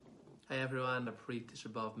Hey everyone, a pre-Tisha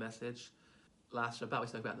B'Av message. Last Shabbat we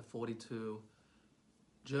spoke about the 42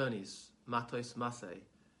 journeys, Matos Masei,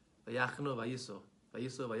 Vayachnu, Vayiso,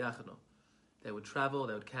 Vayiso, Vayachnu. They would travel,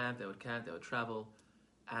 they would camp, they would travel,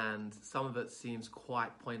 and some of it seems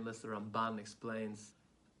quite pointless. The Ramban explains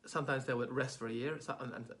sometimes they would rest for a year,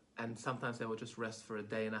 and sometimes they would just rest for a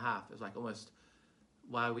day and a half. It was like almost,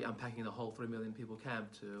 why are we unpacking the whole 3 million people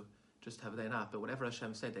camp to just have a day and a half? But whatever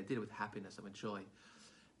Hashem said, they did it with happiness and with joy,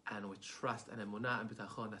 and with trust and emunah and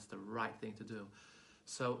bitachon. That's the right thing to do.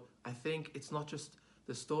 So I think it's not just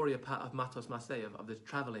the story of Matos Masei, of the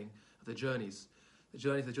traveling, of the journeys of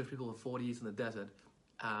the Jewish people for 40 years in the desert,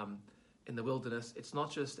 in the wilderness. It's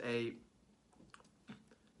not just a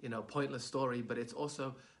pointless story, but it's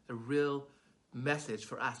also a real message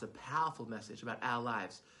for us, a powerful message about our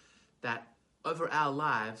lives. That over our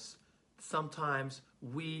lives, sometimes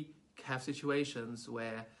we have situations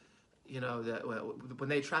where, when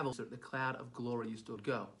they travel, the cloud of glory used to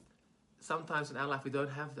go. Sometimes in our life we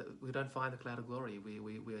don't find the cloud of glory. We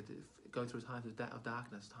are going through times of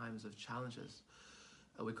darkness, times of challenges.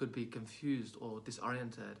 We could be confused or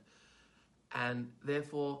disoriented. And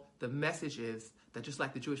therefore, the message is that just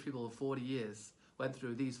like the Jewish people of 40 years went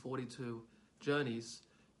through these 42 journeys,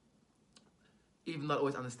 even not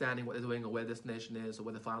always understanding what they're doing or where the destination is or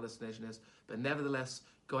where the final destination is, but nevertheless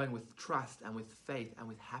going with trust and with faith and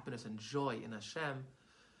with happiness and joy in Hashem,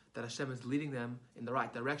 that Hashem is leading them in the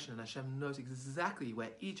right direction, and Hashem knows exactly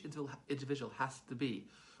where each individual has to be,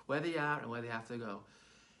 where they are and where they have to go.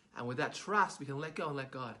 And with that trust, we can let go and let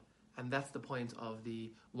God. And that's the point of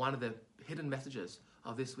one of the hidden messages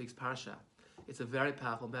of this week's parasha. It's a very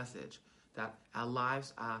powerful message that our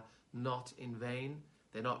lives are not in vain.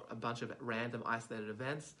 They're not a bunch of random, isolated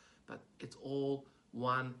events, but it's all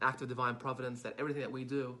one act of divine providence, that everything that we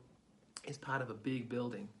do is part of a big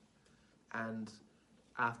building. And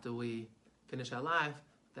after we finish our life,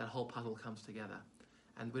 that whole puzzle comes together.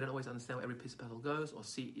 And we don't always understand where every piece of puzzle goes or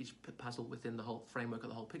see each puzzle within the whole framework of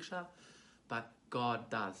the whole picture, but God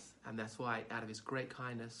does. And that's why, out of His great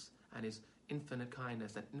kindness and His infinite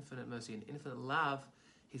kindness and infinite mercy and infinite love,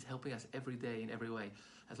 He's helping us every day in every way,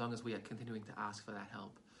 as long as we are continuing to ask for that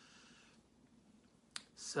help.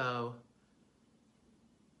 So,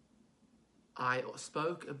 I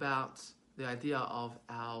spoke about the idea of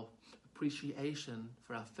our appreciation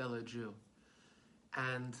for our fellow Jew,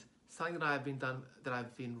 and something that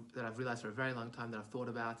I've realized for a very long time, that I've thought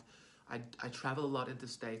about. I travel a lot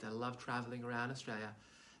interstate. I love traveling around Australia,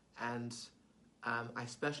 and I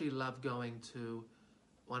especially love going to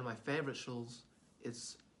one of my favorite shuls.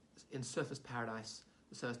 It's in Surfers Paradise,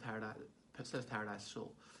 the Surfers Paradise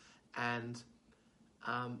shul, and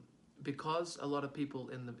because a lot of people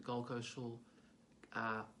in the Gold Coast shul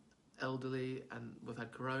are elderly, and we've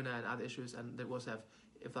had corona and other issues, and they also have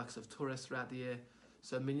influx of tourists throughout the year.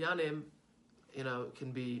 So minyanim,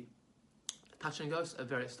 can be touch and go at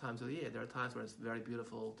various times of the year. There are times where it's very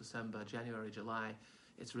beautiful, December, January, July.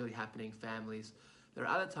 It's really happening, families. There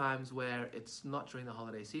are other times where it's not during the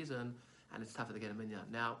holiday season, and it's tougher to get a minyan.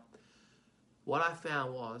 Now, what I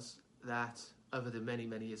found was that over the many,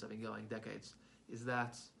 many years I've been going, decades, is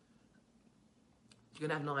that you're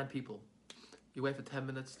going to have 9 people. You wait for 10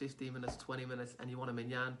 minutes, 15 minutes, 20 minutes, and you want a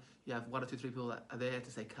minyan. You have 1 or 2, 3 people that are there to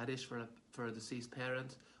say Kaddish for a deceased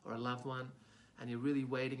parent or a loved one, and you're really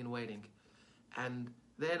waiting and waiting. And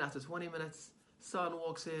then after 20 minutes, someone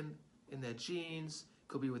walks in their jeans,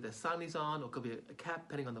 could be with their sunnies on, or could be a cap,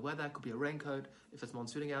 depending on the weather, could be a raincoat if it's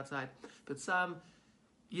monsooning outside. But some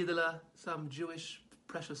Yidela, some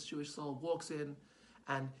precious Jewish soul walks in,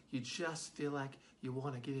 and you just feel like you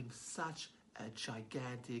want to give him such a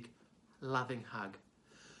gigantic, loving hug,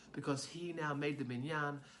 because he now made the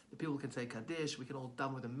minyan. The people can say Kaddish, we can all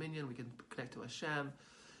daven with a minyan, we can connect to Hashem.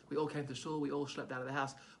 We all came to shul, we all slept out of the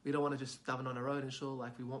house. We don't want to just daven on our own in shul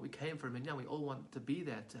like we came for a minyan. We all want to be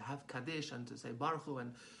there, to have Kaddish and to say Baruch Hu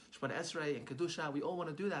and Shemona Esrei and Kedusha. We all want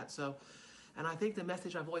to do that. So, and I think the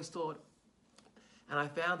message I've always taught, and I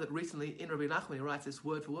found that recently in Rabbi Nachman, he writes this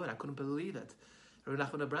word for word. I couldn't believe it. Rabbi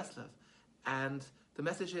Nachman of Breslov. And the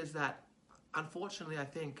message is that, unfortunately, I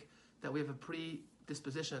think that we have a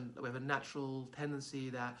predisposition, we have a natural tendency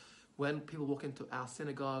that when people walk into our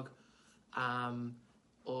synagogue,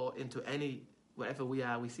 or into wherever we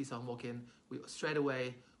are, we see someone walk in, we straight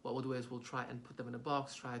away, what we'll do is we'll try and put them in a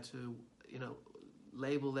box, try to,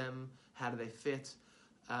 label them. How do they fit?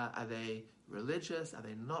 Are they religious? Are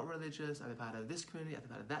they not religious? Are they part of this community? Are they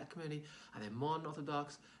part of that community? Are they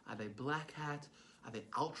non-Orthodox? Are they black hat? Are they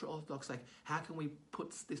ultra-Orthodox? Like, how can we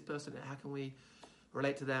put this person in? How can we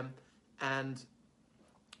relate to them? And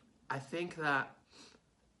I think that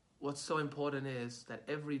what's so important is that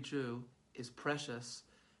every Jew is precious,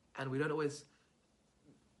 and we don't always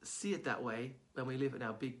see it that way when we live in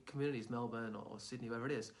our big communities, Melbourne or Sydney, wherever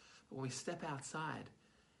it is. But when we step outside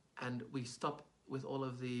and we stop with all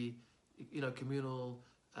of the, communal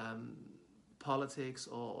politics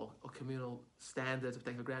or communal standards we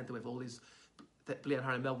take for granted. We have all these,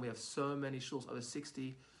 in Melbourne, we have so many shuls, over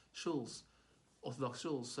 60 shuls, Orthodox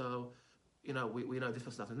shuls. So, we know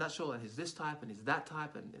different stuff in that shul, and he's this type, and he's that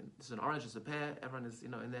type, and there's an orange, there's a pear, everyone is,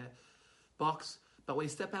 in their box. But when you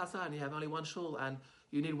step outside and you have only one shul, and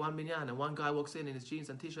you need one minyan, and one guy walks in his jeans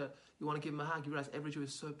and t-shirt, you want to give him a hug, you realize every Jew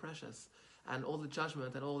is so precious. And all the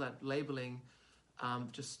judgment and all that labeling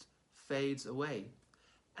just fades away.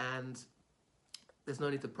 And there's no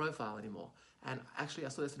need to profile anymore. And actually, I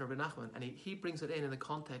saw this in Rabbi Nachman, and he brings it in the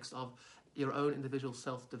context of your own individual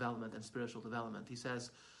self-development and spiritual development. He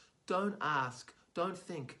says, don't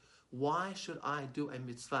think, why should I do a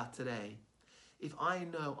mitzvah today if I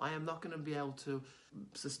know I am not going to be able to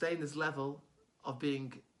sustain this level of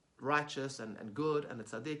being righteous and good and a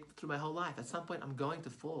tzaddik through my whole life? At some point, I'm going to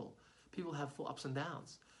fall. People have full ups and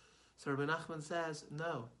downs. So Rabbi Nachman says,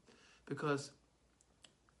 no, because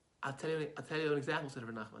I'll tell you an example, said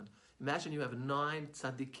Rabbi Nachman. Imagine you have 9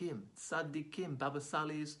 tzaddikim, Baba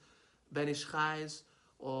Salis, Ben Ish Chais,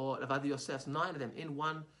 or Avad Yosefs, 9 of them in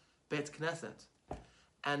one Bet Knesset.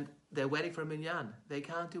 And they're waiting for a minyan. They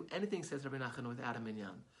can't do anything, says Rabbi Nachman, without a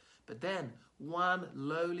minyan. But then, one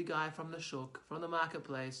lowly guy from the shuk, from the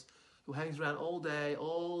marketplace, who hangs around all day,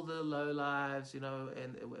 all the low lives,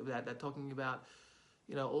 and they're talking about,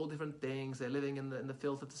 all different things. They're living in the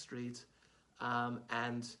filth of the street.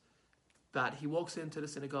 But he walks into the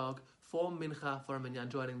synagogue for mincha, for a minyan,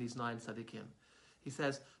 joining these 9 tzaddikim. He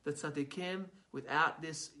says, the tzaddikim, without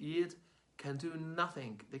this yid, can do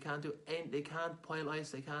nothing. They can't do any, they can't poil ice,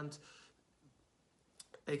 they can't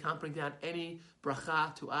bring down any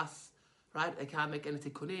bracha to us, right? They can't make any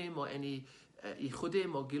tikkunim or any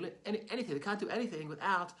yichudim or gilim, anything. They can't do anything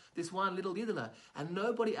without this one little yidela. And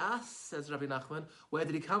nobody asks, says Rabbi Nachman, where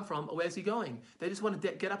did he come from or where's he going? They just want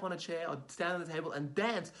to get up on a chair or stand on the table and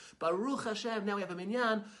dance. Baruch Hashem, now we have a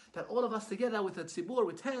minyan that all of us together with a tzibur,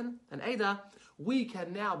 with 10, and Ada, we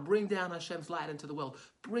can now bring down Hashem's light into the world.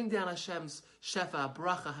 Bring down Hashem's shefa,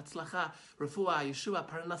 bracha, hatzlacha, refuah, yeshua,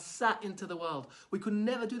 parnasa into the world. We could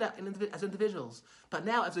never do that as individuals. But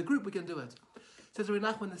now as a group we can do it. Says Rabbi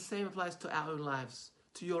Nachman, the same applies to our own lives,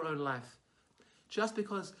 to your own life. Just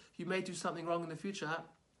because you may do something wrong in the future,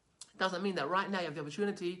 doesn't mean that right now you have the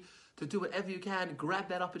opportunity to do whatever you can, grab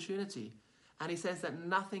that opportunity. And he says that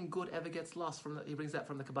nothing good ever gets lost. He brings that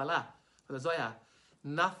from the Kabbalah, from the Zohar.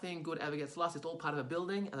 Nothing good ever gets lost. It's all part of a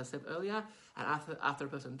building, as I said earlier. And after a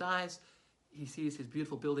person dies, he sees his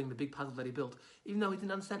beautiful building, the big puzzle that he built, even though he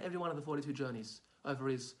didn't understand every one of the 42 journeys over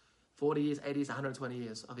his 40 years, 80 years, 120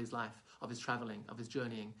 years of his life, of his traveling, of his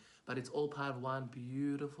journeying. But it's all part of one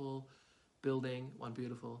beautiful building, one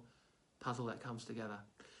beautiful puzzle that comes together.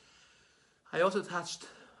 I also touched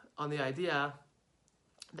on the idea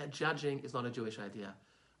that judging is not a Jewish idea.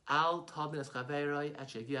 Al tadmin es chaveroi et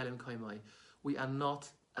shegi'a lim koimoi. We are not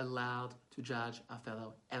allowed to judge our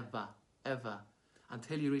fellow ever,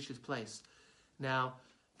 until you reach this place. Now,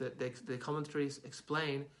 the commentaries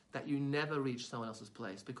explain that you never reach someone else's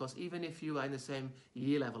place, because even if you are in the same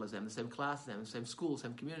year level as them, the same class as them, the same school,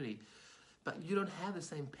 same community, but you don't have the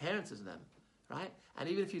same parents as them, right? And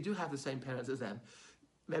even if you do have the same parents as them,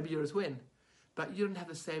 maybe you're a twin, but you don't have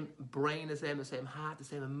the same brain as them, the same heart, the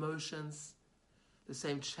same emotions, the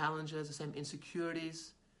same challenges, the same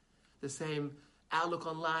insecurities, the same outlook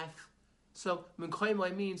on life. So,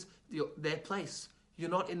 Munkoimoi means their place.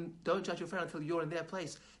 Don't judge your friend until you're in their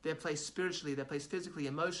place spiritually, their place physically,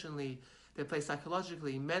 emotionally, their place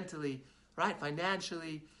psychologically, mentally, right?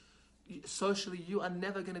 Financially, socially, you are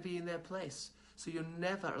never going to be in their place. So you're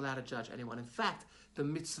never allowed to judge anyone. In fact, the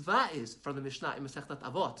mitzvah is from the Mishnah in Masechet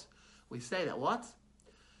Avot. We say that what?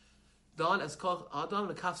 Dan es kol adam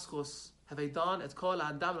lekafschus, have a dan es kol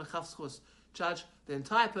adam lekafschus. Judge the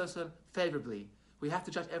entire person favorably. We have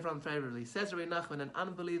to judge everyone favorably. Says Rabbi Nachman, an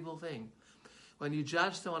unbelievable thing. When you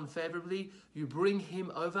judge someone favorably, you bring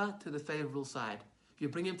him over to the favorable side. You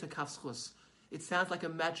bring him to kafschus. It sounds like a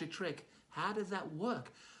magic trick. How does that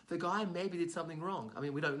work? The guy maybe did something wrong. I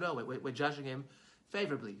mean, we don't know. We're judging him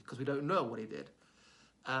favorably because we don't know what he did.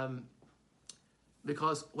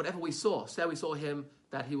 Because whatever we saw, say we saw him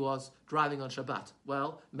that he was driving on Shabbat.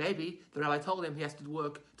 Well, maybe the rabbi told him he has to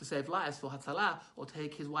work to save lives for Hatzalah or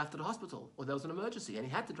take his wife to the hospital, or there was an emergency and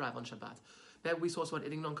he had to drive on Shabbat. Maybe we saw someone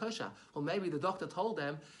eating non-kosher. Or maybe the doctor told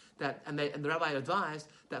them and the rabbi advised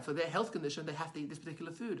that for their health condition they have to eat this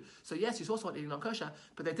particular food. So yes, he's also eating non-kosher,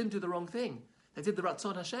 but they didn't do the wrong thing. They did the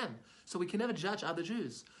Ratzon Hashem. So we can never judge other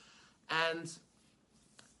Jews. And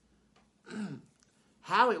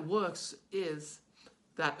how it works is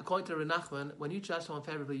that, according to Reb Nachman, when you judge someone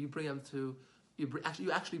favorably, you bring them to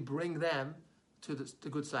you actually bring them to the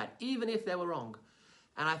good side, even if they were wrong.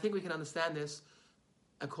 And I think we can understand this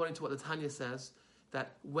according to what the Tanya says,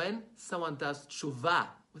 that when someone does tshuva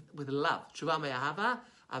with love, tshuva me'ahava,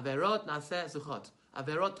 averot naseh zuchot.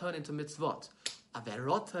 Averot turn into mitzvot.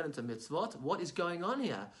 Averot turn into mitzvot. What is going on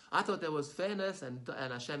here? I thought there was fairness and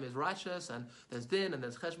Hashem is righteous and there's din and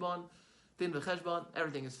there's cheshbon. Din v'cheshbon,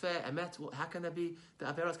 everything is fair. Emet, how can there be the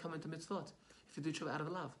averot come into mitzvot if you do tshuva out of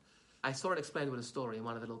love? I saw it explained with a story in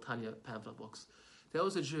one of the little Tanya pamphlet books. There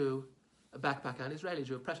was a Jew, a backpacker, an Israeli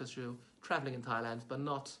Jew, a precious Jew, traveling in Thailand, but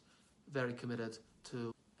not very committed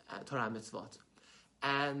to Torah mitzvot.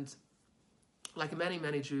 And like many,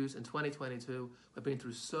 many Jews in 2022, we've been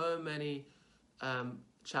through so many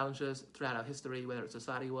challenges throughout our history, whether it's the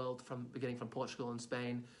Saudi world, beginning from Portugal and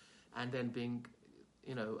Spain, and then being,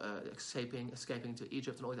 escaping to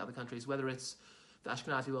Egypt and all these other countries, whether it's the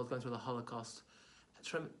Ashkenazi world going through the Holocaust,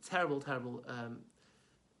 terrible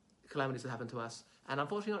calamities that happened to us. And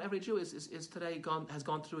unfortunately, not every Jew is today has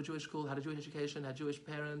gone through a Jewish school, had a Jewish education, had Jewish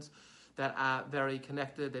parents that are very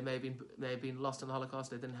connected. They may have been lost in the Holocaust.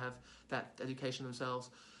 They didn't have that education themselves,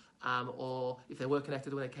 or if they were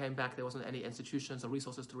connected when they came back, there wasn't any institutions or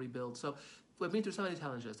resources to rebuild. So we've been through so many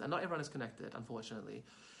challenges, and not everyone is connected, unfortunately.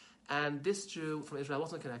 And this Jew from Israel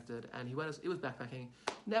wasn't connected, and he was backpacking.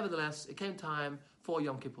 Nevertheless, it came time for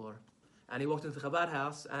Yom Kippur. And he walked into the Chabad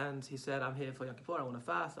house and he said, I'm here for Yom Kippur, I want to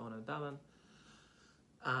fast, I want to daven.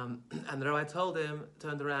 And the rabbi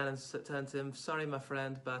turned around and turned to him, sorry my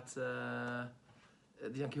friend, but the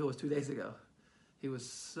Yom Kippur was 2 days ago. He was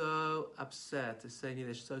so upset, to say in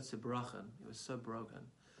Yiddish, so zerbrochen, he was so broken,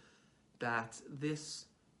 that this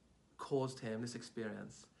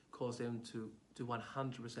experience caused him to do 100%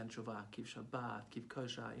 tshuva, keep Shabbat, keep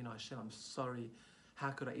kosher. Hashem, I'm sorry,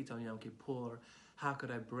 how could I eat on Yom Kippur? How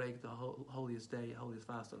could I break the holiest day, holiest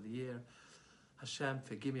fast of the year? Hashem,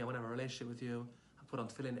 forgive me, I want to have a relationship with you. I put on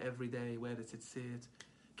tefillin every day, wear the tzitzit,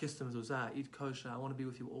 kiss the mezuzah, eat kosher. I want to be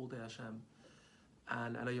with you all day, Hashem.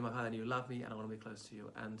 And I know you're my father and you love me and I want to be close to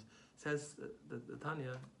you. And says the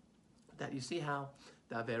Tanya that you see how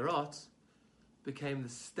the Averot became the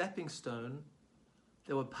stepping stone.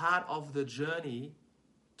 They were part of the journey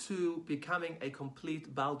to becoming a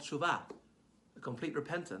complete Baal Tshuva, a complete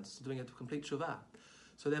repentance, doing a complete Tshuva.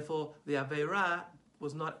 So therefore, the Aveira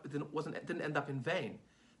didn't end up in vain.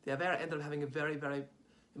 The Aveira ended up having a very, very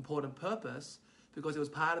important purpose because it was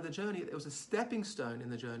part of the journey. It was a stepping stone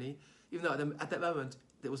in the journey, even though at that moment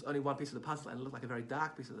there was only one piece of the puzzle and it looked like a very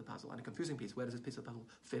dark piece of the puzzle and a confusing piece. Where does this piece of the puzzle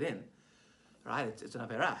fit in? Right? It's an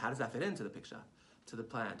Aveira. How does that fit into the picture, to the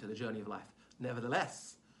plan, to the journey of life?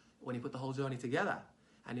 Nevertheless, when you put the whole journey together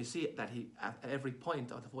and you see that he, at every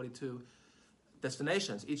point of the 42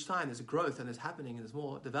 destinations, each time there's a growth and there's happening and there's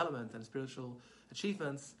more development and spiritual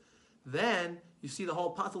achievements, then you see the whole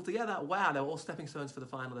puzzle together. Wow, they're all stepping stones for the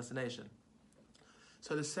final destination.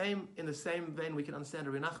 So in the same vein, we can understand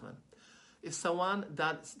Rabbi Nachman. If someone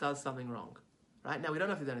does something wrong, right? Now, we don't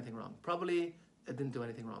know if they did anything wrong. Probably it didn't do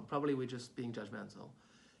anything wrong. Probably we're just being judgmental.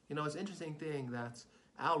 It's an interesting thing that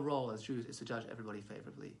our role as Jews is to judge everybody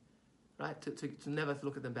favorably, right? To never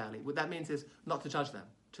look at them badly. What that means is not to judge them,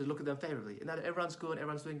 to look at them favorably. And that everyone's good,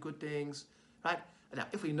 everyone's doing good things, right? Now,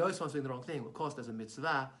 if we know someone's doing the wrong thing, of course there's a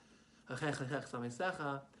mitzvah,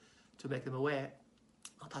 to make them aware.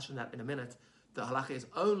 I'll touch on that in a minute. The halacha is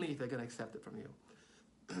only if they're going to accept it from you.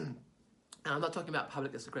 And I'm not talking about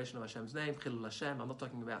public desecration of Hashem's name, Chilul Hashem. I'm not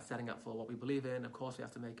talking about setting up for what we believe in. Of course, we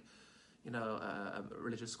have to make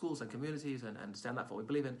religious schools and communities and stand up for what we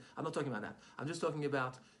believe in. I'm not talking about that. I'm just talking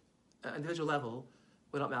about at an individual level,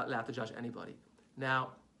 we're not allowed to judge anybody. Now,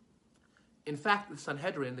 in fact, the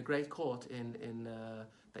Sanhedrin, the great court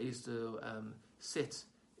that used to sit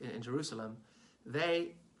in Jerusalem,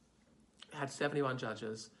 they had 71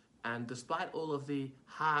 judges, and despite all of the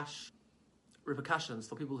harsh repercussions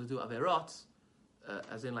for people who do averot,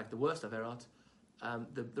 as in like the worst averot,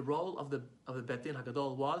 the role of the Bet Din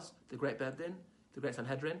Hagadol was, the great Bet Din, the great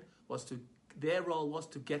Sanhedrin, their role was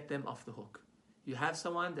to get them off the hook. You have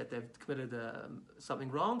someone that they've committed something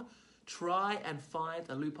wrong, try and find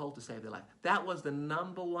a loophole to save their life. That was the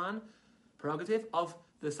number one prerogative of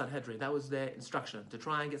the Sanhedrin. That was their instruction, to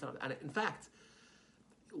try and get someone. And in fact,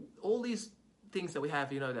 all these things that we have,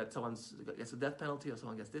 that someone gets a death penalty or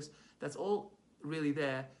someone gets this, that's all really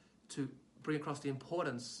there to bring across the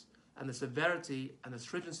importance and the severity and the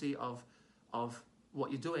stringency of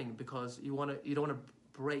what you're doing, because you don't want to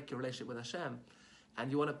break your relationship with Hashem,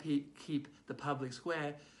 and you want to keep the public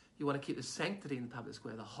square. You want to keep the sanctity in the public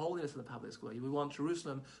square, the holiness of the public square. We want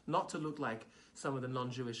Jerusalem not to look like some of the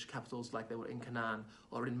non-Jewish capitals, like they were in Canaan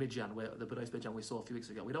or in Midian, where the B'nai Midian we saw a few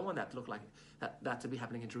weeks ago. We don't want that to look like that to be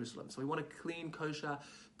happening in Jerusalem. So we want a clean, kosher,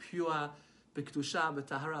 pure, b'kedusha,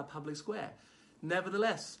 b'tahara public square.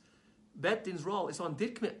 Nevertheless, Bet Din's role, if someone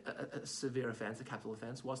did commit a severe offense, a capital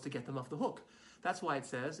offense, was to get them off the hook. That's why it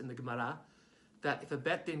says in the Gemara that if a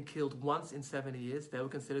Bet Din killed once in 70 years, they were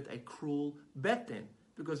considered a cruel Bet Din,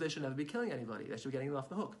 because they should never be killing anybody. They should be getting them off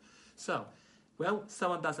the hook. So, well,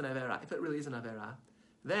 someone does an Avera, if it really is an Avera,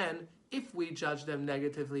 then if we judge them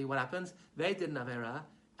negatively, what happens? They did an Avera,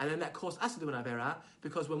 and then that caused us to do an Avera,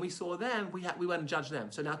 because when we saw them, we went and judged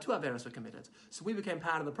them. So now 2 Averas were committed. So we became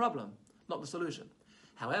part of the problem, not the solution.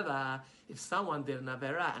 However, if someone did an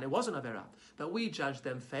Avera, and it was an Avera, but we judged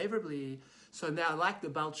them favorably, so now like the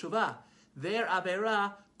Baal Tshuva, their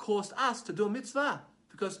Avera caused us to do a mitzvah,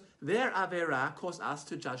 because their Avera caused us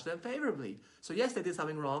to judge them favorably. So yes, they did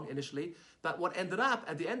something wrong initially, but what ended up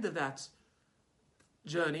at the end of that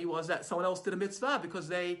journey was that someone else did a mitzvah because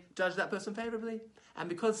they judged that person favorably. And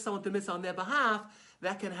because someone did a mitzvah on their behalf,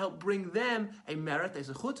 that can help bring them a merit, a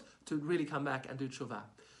zechut, to really come back and do tshuva.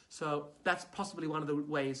 So that's possibly one of the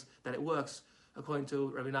ways that it works, according to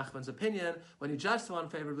Rabbi Nachman's opinion. When you judge someone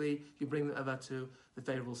favorably, you bring them over to the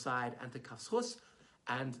favorable side and to kafschus,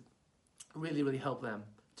 and really, really help them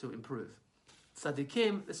to improve.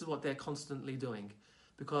 Tzaddikim, this is what they're constantly doing.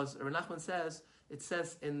 Because Rabbi Nachman says, it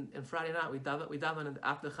says in Friday night, we daven and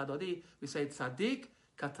after Chadodi, we say, Tzaddik,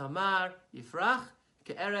 katamar, yifrach,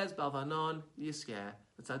 ke'erez, balvanon, yisker.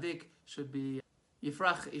 The tzaddik should be,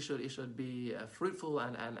 yifrach, he should be fruitful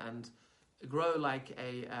and grow like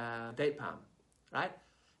a date palm, right?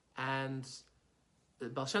 And the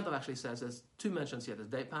Baal Shem Tov actually says there's 2 mentions here. There's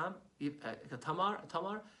date palm, a tamar,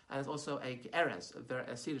 and there's also a erez,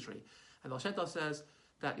 a cedar tree. And Baal Shem Tov says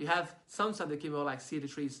that you have some tzaddikim are like cedar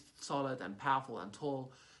trees, solid and powerful and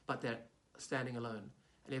tall, but they're standing alone.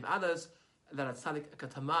 And you have others that are tzaddik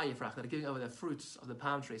katamar yifrach, that are giving over their fruits of the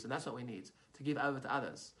palm trees, and that's what we need, to give over to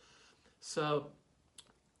others. So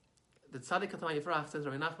the tzaddik katamar yifrach, says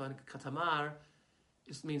Rabbi Nachman, katamar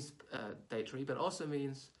means date tree, but also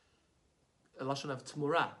means a lashon of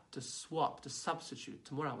tmura, to swap, to substitute.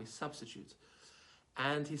 Tmura, we substitute.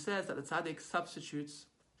 And he says that the tzaddik substitutes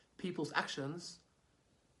people's actions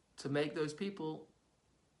to make those people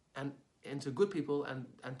and into good people and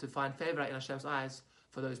to find favor in Hashem's eyes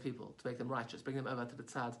for those people, to make them righteous, bring them over to the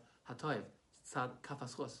tzad hatoiv, tzad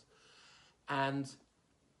kafaschos. And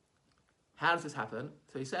how does this happen?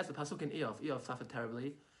 So he says the pasuk in Eov suffered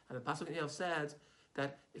terribly, and the pasuk in Eov said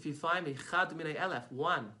that if you find me chad minei elef,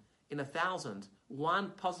 1 in 1,000,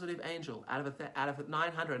 1 positive angel out of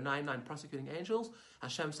 999 prosecuting angels,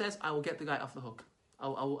 Hashem says, I will get the guy off the hook. I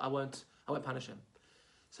won't punish him.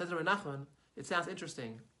 Says Rabbi Nachman, it sounds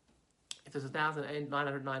interesting. If there's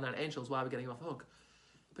 1,999 angels, why are we getting him off the hook?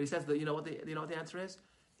 But he says that you know what the answer is?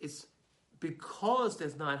 It's because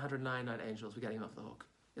there's 999 angels, we're getting him off the hook.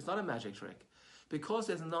 It's not a magic trick. Because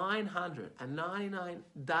there's 999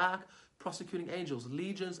 dark prosecuting angels,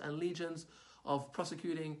 legions and legions of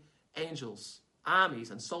prosecuting angels,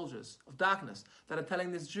 armies and soldiers of darkness that are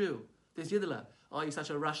telling this Jew, this Yiddilah, oh, you're such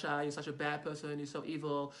a Rasha, you're such a bad person, you're so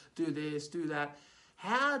evil, do this, do that.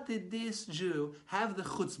 How did this Jew have the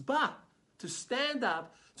chutzpah to stand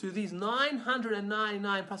up to these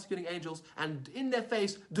 999 prosecuting angels and in their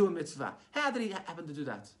face do a mitzvah? How did he happen to do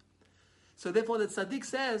that? So therefore the tzaddik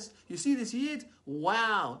says, you see this Yid?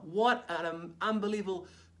 Wow, what an unbelievable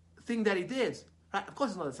thing that he did. Right? Of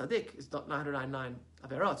course he's not a tzaddik, it's not 999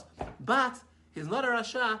 averot, but he's not a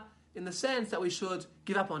rasha in the sense that we should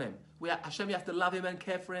give up on him. Hashem, you have to love him and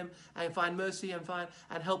care for him and find mercy and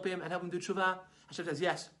help him do tshuva. Hashem says,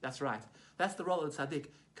 yes, that's right. That's the role of the tzaddik.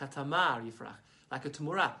 Katamar yifrach, like a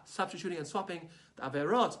tumura, substituting and swapping the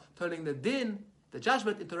averot, turning the din, the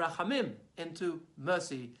judgment, into rachamim, into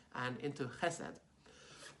mercy and into chesed.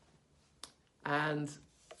 And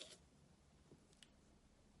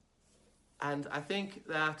I think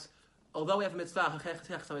that although we have a mitzvah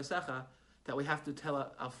that we have to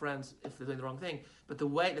tell our friends if they're doing the wrong thing, but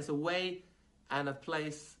there's a way and a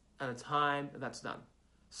place and a time that's done.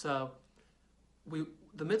 So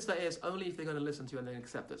the mitzvah is only if they're going to listen to you and then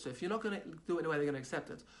accept it. So if you're not going to do it in a way they're going to accept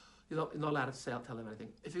it, you're not allowed to tell them anything.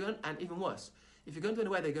 If you're going, and even worse, if you're going to do it in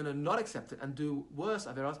a way they're going to not accept it and do worse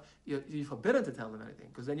averot, you're forbidden to tell them anything,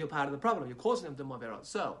 because then you're part of the problem. You're causing them to do more averot.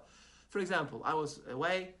 So, for example, I was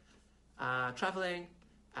away traveling,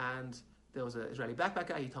 and there was an Israeli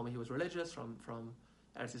backpacker. He told me he was religious from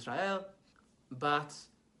Eretz Israel, but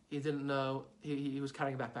he didn't know he was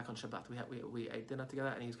carrying a backpack on Shabbat. We ate dinner together,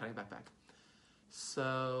 and he was carrying a backpack.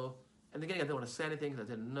 So in the beginning, I didn't want to say anything because I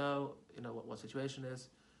didn't know, what situation is.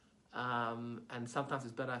 And sometimes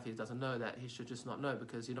it's better if he doesn't know that he should just not know,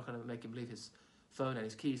 because you're not going to make him leave his phone and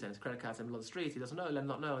his keys and his credit cards in the middle of the street. He doesn't know, let him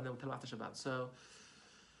not know, and then we'll tell him after Shabbat. So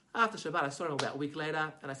after Shabbat, I saw him about a week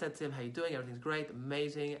later, and I said to him, "How you doing? Everything's great,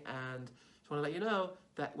 amazing, and just want to let you know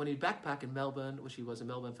that when you backpack in Melbourne, which he was in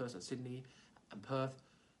Melbourne first, and Sydney and Perth,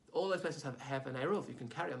 all those places have an eruv you can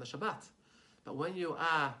carry on the Shabbat. But when you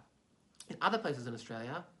are in other places in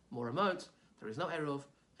Australia, more remote, there is no eruv,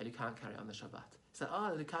 and you can't carry on the Shabbat." He said,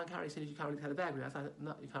 "Oh, you can't carry, you can't really take the bag." I said,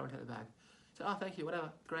 "No, you can't really take the bag." He said, "Oh, thank you,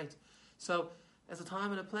 whatever, great." So there's a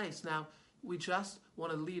time and a place. Now, we just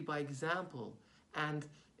want to lead by example. And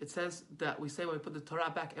it says that we say when we put the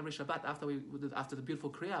Torah back every Shabbat after the beautiful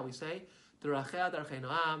Kriya, we say, "Derachea derechei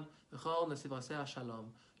noam, v'chol nesivosea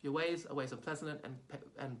shalom." Your ways are ways of pleasant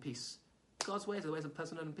and peace. God's ways are ways of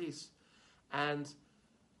pleasant and peace. And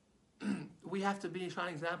we have to be a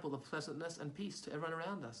shining example of pleasantness and peace to everyone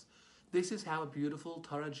around us. This is how a beautiful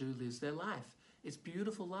Torah Jew lives their life. It's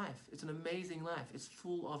beautiful life. It's an amazing life. It's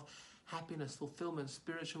full of happiness, fulfillment,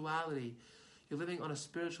 spirituality. You're living on a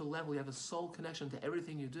spiritual level. You have a soul connection to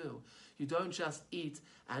everything you do. You don't just eat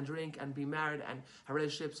and drink and be married and have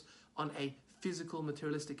relationships on a physical,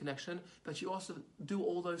 materialistic connection, but you also do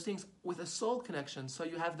all those things with a soul connection. So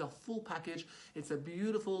you have the full package. It's a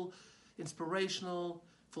beautiful, inspirational,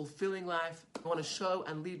 fulfilling life. I want to show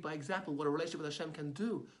and lead by example what a relationship with Hashem can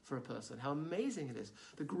do for a person, how amazing it is,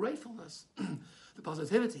 the gratefulness, the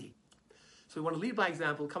positivity. So we want to lead by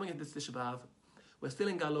example. Coming into this Tisha B'Av, we're still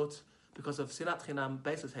in Galut because of Sinat Chinam,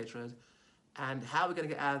 baseless hatred. And how we're going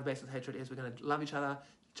to get out of baseless hatred is we're going to love each other,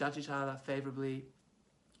 judge each other favorably.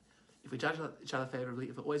 If we judge each other favorably,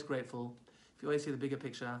 if we're always grateful, if we always see the bigger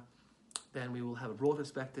picture, then we will have a broad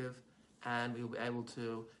perspective, and we will be able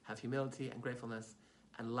to have humility and gratefulness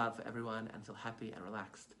and love for everyone and feel happy and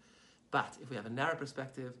relaxed. But if we have a narrow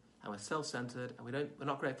perspective and we're self-centered and we're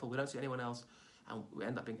not grateful, we don't see anyone else, and we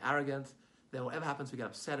end up being arrogant, then whatever happens, we get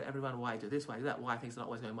upset at everyone. Why I do this? Why I do that? Why things are not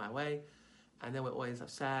always going my way? And then we're always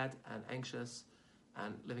sad and anxious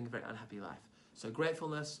and living a very unhappy life. So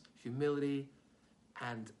gratefulness, humility,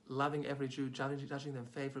 and loving every Jew, judging them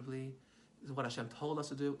favorably, is what Hashem told us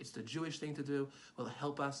to do. It's the Jewish thing to do. Will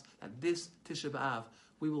help us that this Tisha B'Av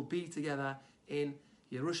we will be together in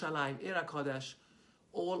Yerushalayim, Ir HaKodesh,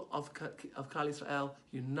 all of Klal Israel,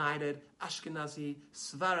 united, Ashkenazi,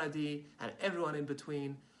 Svaradi, and everyone in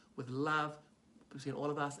between, with love between all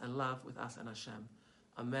of us and love with us and Hashem.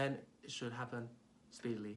 Amen. It should happen speedily.